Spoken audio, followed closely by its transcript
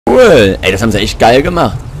Cool. Ey, das haben sie echt geil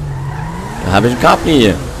gemacht. Da habe ich ein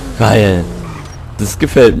Capri. Geil. Das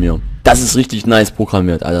gefällt mir. Das ist richtig nice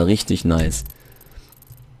programmiert, Alter. Richtig nice.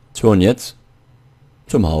 So, und jetzt?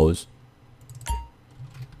 Zum Haus.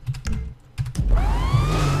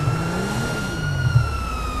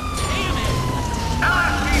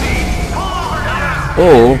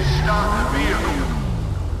 Oh.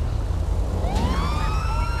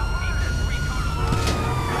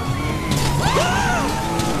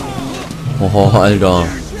 Oh, Alter.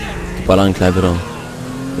 Die ballern gleich wieder.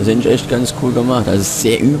 Das ist echt ganz cool gemacht. Also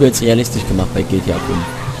sehr übelst realistisch gemacht bei GTA 5.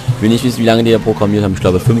 Ich will nicht wissen, wie lange die ja programmiert haben. Ich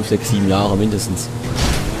glaube 5, 6, 7 Jahre mindestens.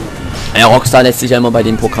 Ja, Rockstar lässt sich ja immer bei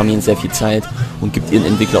den Programmieren sehr viel Zeit und gibt ihren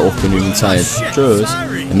Entwickler auch genügend Zeit. Tschüss.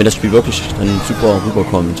 Damit das Spiel wirklich dann super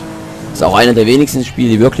rüberkommt. Das ist auch einer der wenigsten Spiele,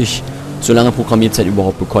 die wirklich so lange Programmierzeit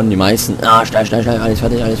überhaupt bekommen. Die meisten, schnell, alles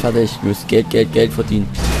fertig. Wir müssen Geld verdienen.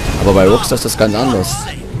 Aber bei Rockstar ist das ganz anders.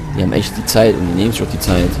 Die haben echt die Zeit und die nehmen sich auch die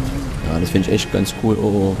Zeit. Ja, das finde ich echt ganz cool.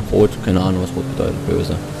 Oh, rot, keine Ahnung, was rot bedeutet,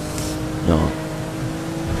 böse. Ja.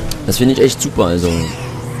 Das finde ich echt super, also.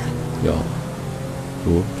 Ja.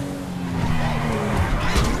 So.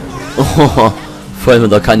 Oh, voll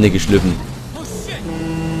mit der Kante geschliffen.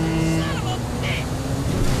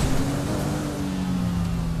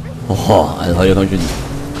 Oh, also heute kann ich mit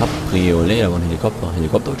Cabriolet, aber ein Helikopter.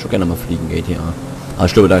 Helikopter würde ich schon gerne mal fliegen, GTA. Aber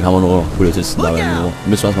ich glaube, da kann man nur Polizisten dabei nur.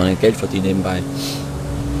 Müssen wir mal Geld verdienen nebenbei.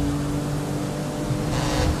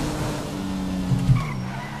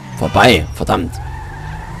 Vorbei, verdammt.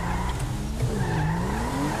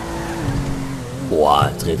 Boah,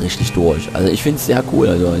 dreht richtig durch. Also ich finde es sehr cool,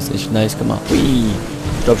 also ist echt nice gemacht. Hui.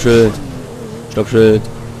 Stoppschild. Stoppschild.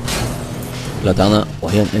 Laterne. Oh,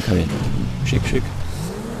 hier ein LKW. Schick, schick.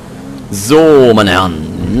 So, meine Herren.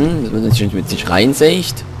 Wenn man sich mit sich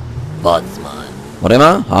reinsägt. Warte mal. Warte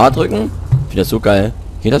mal. H drücken. Ich finde das so geil.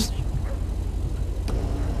 Geht das?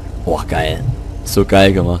 Boah, geil. So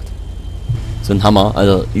geil gemacht. So ein Hammer.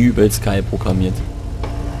 Also übelst geil programmiert.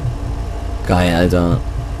 Geil, Alter.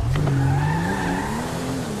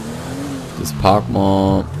 Das parken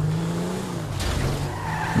wir.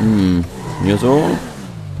 Hier so.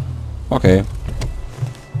 Okay.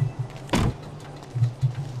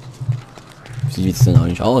 Wie sieht es denn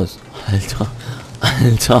eigentlich aus? Alter.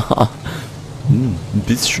 Alter. Ein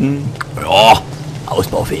bisschen. Ja.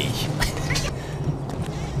 Ausbaufähig.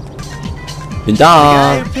 Bin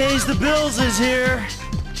da.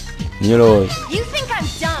 Hier los.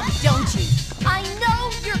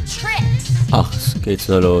 Ach, es geht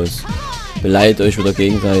wieder los. Beleidigt euch wieder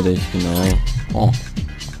gegenseitig, genau. Oh.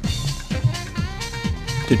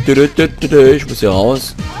 Ich muss hier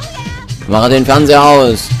raus. Mache den Fernseher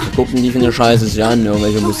aus. Gucken die für eine Scheiße sich an.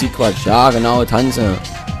 Irgendwelche Musikquatsch. Ja, genau, tanze.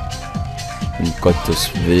 Um Gottes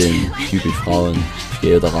Willen. Typisch Frauen. Ich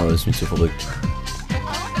gehe da raus, bin zu verrückt.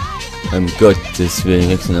 Um Gottes Willen.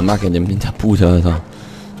 Kriegst du eine Macke in dem Hinterbude, Alter.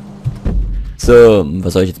 So,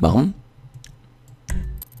 was soll ich jetzt machen?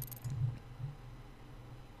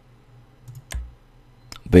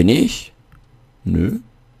 Bin ich? Nö.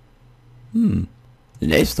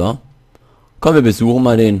 Lester? Komm, wir besuchen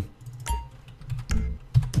mal den.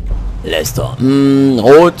 Lester.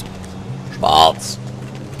 Rot. Schwarz.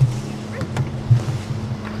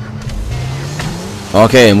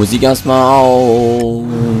 Okay, Musik erstmal auf.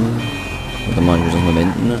 Warte mal, ich muss das mal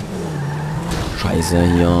wenden. Ne? Scheiße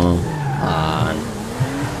hier. Mann.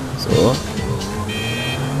 So.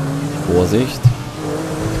 Vorsicht.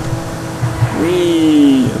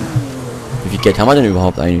 Wie viel Geld haben wir denn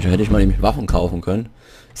überhaupt eigentlich? Da hätte ich mal nämlich Waffen kaufen können.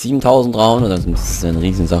 7.300, das ist eine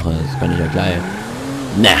Riesensache. Das kann ich ja gleich.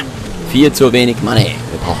 Ne, viel zu wenig Money.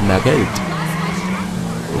 Wir brauchen mehr Geld.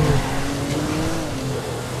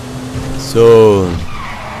 So.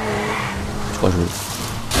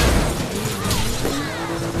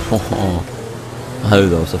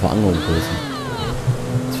 Alter, aus der Verankerung größen.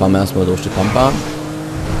 Jetzt fahren wir erstmal durch die Pampa.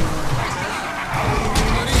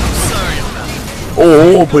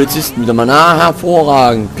 Oh, Polizisten wieder mal. Na,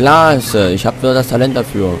 hervorragend. Klasse. Ich habe wieder das Talent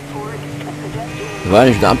dafür. Das war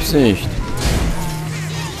nicht mit Absicht.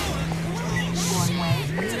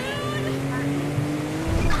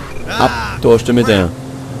 Ab durch die Mitte.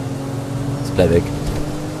 Jetzt bleib weg.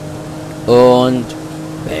 Und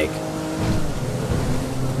weg.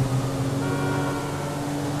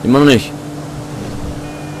 Immer noch nicht.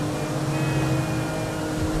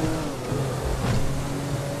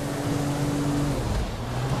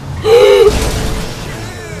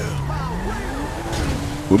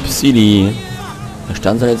 Upsili. Der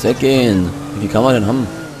Stand soll jetzt weggehen. Wie viel kann man denn haben?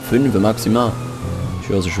 5 maximal. Ich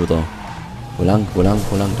höre sie schon da. Wo lang,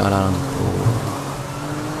 da lang.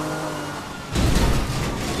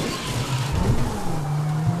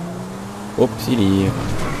 Upsidi.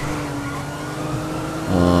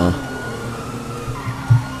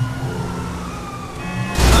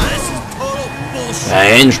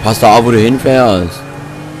 Mensch, pass da auf, wo du hinfährst.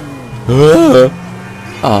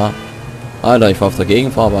 Alter, ich fahr auf der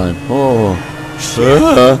Gegenfahrbahn. Oh.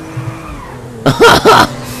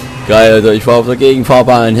 Geil, Alter, ich fahr auf der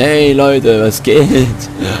Gegenfahrbahn. Hey, Leute, was geht?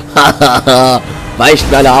 Weicht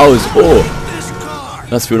mir alle aus. Oh.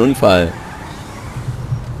 Was für ein Unfall.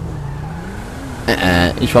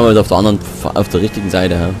 Ich fahr mal auf der anderen, auf der richtigen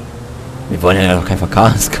Seite. Ja? Wir wollen ja noch kein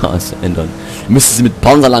Verkehrsgas ändern. Müssten sie mit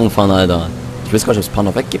Panzer langfahren, Alter. Ich weiß gar nicht, ob es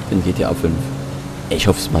Panzer weggibt in GTA 5. Ich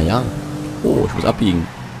hoffe es mal, ja. Oh, ich muss abbiegen.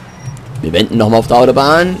 Wir wenden nochmal auf der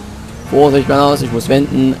Autobahn. Vorsicht, Maus, ich muss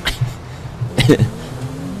wenden.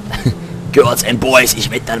 Girls and Boys, ich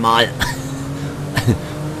wende dann mal.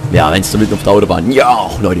 Ja, wenn es mitten auf der Autobahn. Ja,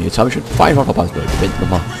 Leute, jetzt habe ich schon einfach verpasst, Leute. Wir wenden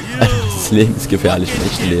nochmal. Das Leben ist gefährlich im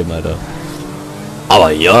echten Leben, Alter.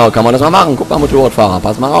 Aber ja, kann man das mal machen. Guck mal, Motorradfahrer,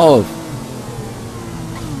 pass mal auf.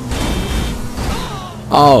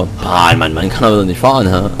 Oh, Mann, man kann aber nicht fahren,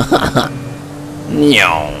 hä?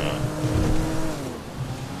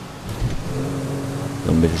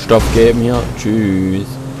 So ein bisschen Stoff geben hier. Tschüss.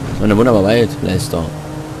 So eine wunderbare Welt, Lester.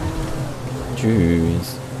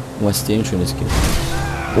 Tschüss. Was den Schönes gibt.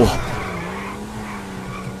 Oh.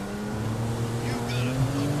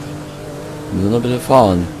 Wir müssen noch ein bisschen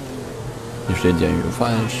fahren. Hier steht ja irgendwie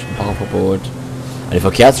falsch. Fahrverbot. Die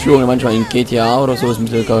Verkehrsführung manchmal in GTA oder so ist ein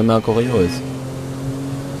bisschen mehr kurios.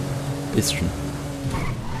 Bisschen.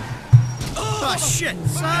 Oh shit,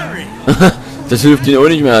 sorry. Das hilft ihn auch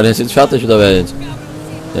nicht mehr. Der ist jetzt fertig mit der Welt.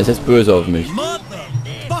 Der ist jetzt böse auf mich.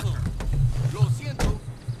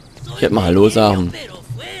 Ich hätte mal Hallo sagen.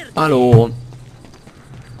 Hallo.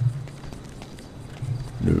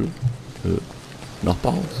 Nö.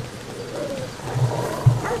 Nachbarhaus.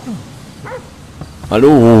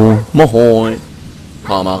 Hallo. Moin.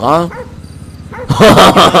 Kamera.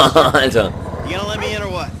 Alter.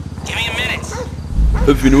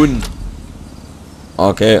 5 Minuten.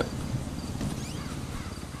 Okay.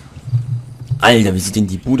 Alter, wie sieht denn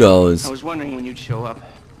die Bude aus? I was wondering when you'd show up.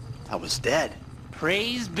 I was dead.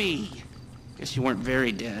 Praise be. Guess you weren't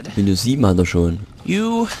very dead. Windows 7 hat er schon.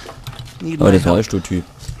 You need Oh, my der help. Fahrstuhltyp.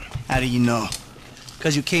 How do you know?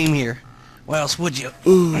 Because you came here. Why else would you?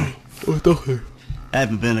 Oh, doch. I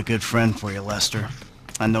haven't been a good friend for you, Lester.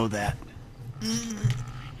 I know that.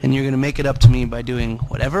 And you're gonna make it up to me by doing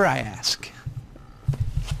whatever I ask.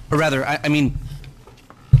 Or rather, I mean,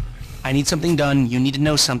 I need something done, you need to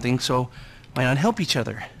know something, so why not help each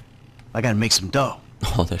other? I gotta make some dough,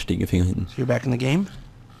 Oh, der Stinkefinger hinten. So you're back in the game?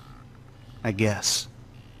 I guess.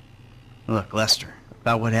 Look, Lester,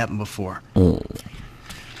 about what happened before. Oh.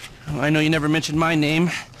 I know you never mentioned my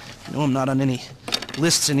name. I know I'm not on any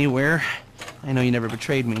lists anywhere. I know you never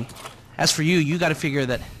betrayed me. As for you, you gotta figure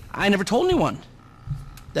that I never told anyone.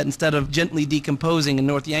 That instead of gently decomposing in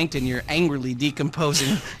North Yankton, you're angrily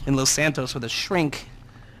decomposing in Los Santos with a shrink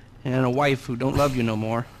and a wife who don't love you no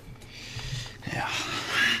more. Yeah,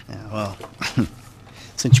 well,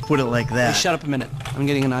 since you put it like Hey, that... shut up a minute. I'm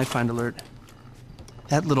getting an iFind alert.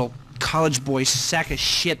 That little college boy sack of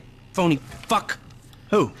shit, phony fuck.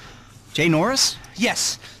 Who? Jay Norris?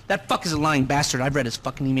 Yes, that fuck is a lying bastard. I've read his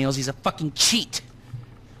fucking emails. He's a fucking cheat.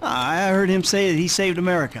 I heard him say that he saved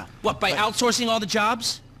America. What, by outsourcing all the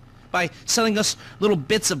jobs? By selling us little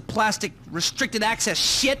bits of plastic restricted access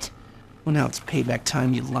shit? Well, now it's payback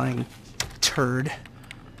time, you lying turd.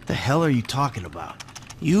 What the hell are you talking about?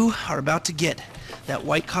 You are about to get that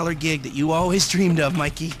white-collar gig that you always dreamed of,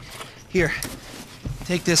 Mikey. Here,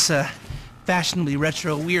 take this, fashionably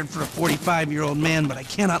retro weird for a 45-year-old man, but I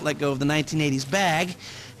cannot let go of the 1980s bag,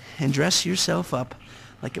 and dress yourself up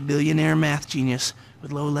like a billionaire math genius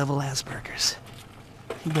with low-level Asperger's.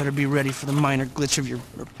 You better be ready for the minor glitch of your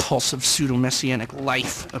repulsive pseudo-messianic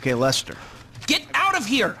life. Okay, Lester. Get out of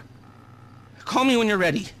here! Call me when you're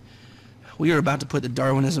ready. We are about to put the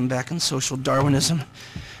Darwinism back in social Darwinism,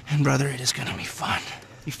 and brother, it is gonna be fun.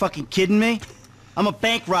 You fucking kidding me? I'm a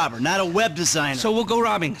bank robber, not a web designer. So we'll go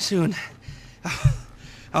robbing soon.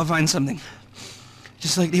 I'll find something.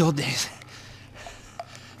 Just like the old days.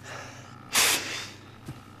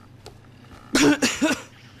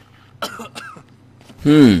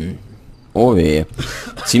 Oh weh.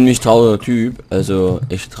 Ziemlich trauriger Typ. Also,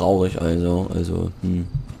 echt traurig, also.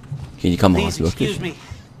 Okay, die Kamera ist Please wirklich. excuse me.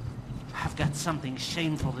 I've got something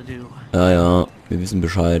shameful to do. Ja, wir wissen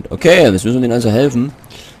Bescheid. Okay, jetzt müssen wir denen also helfen.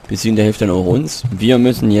 Beziehen der hilft dann auch uns. Wir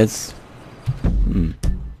müssen jetzt... Wir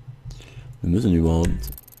müssen überhaupt...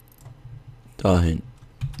 dahin.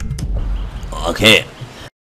 Okay.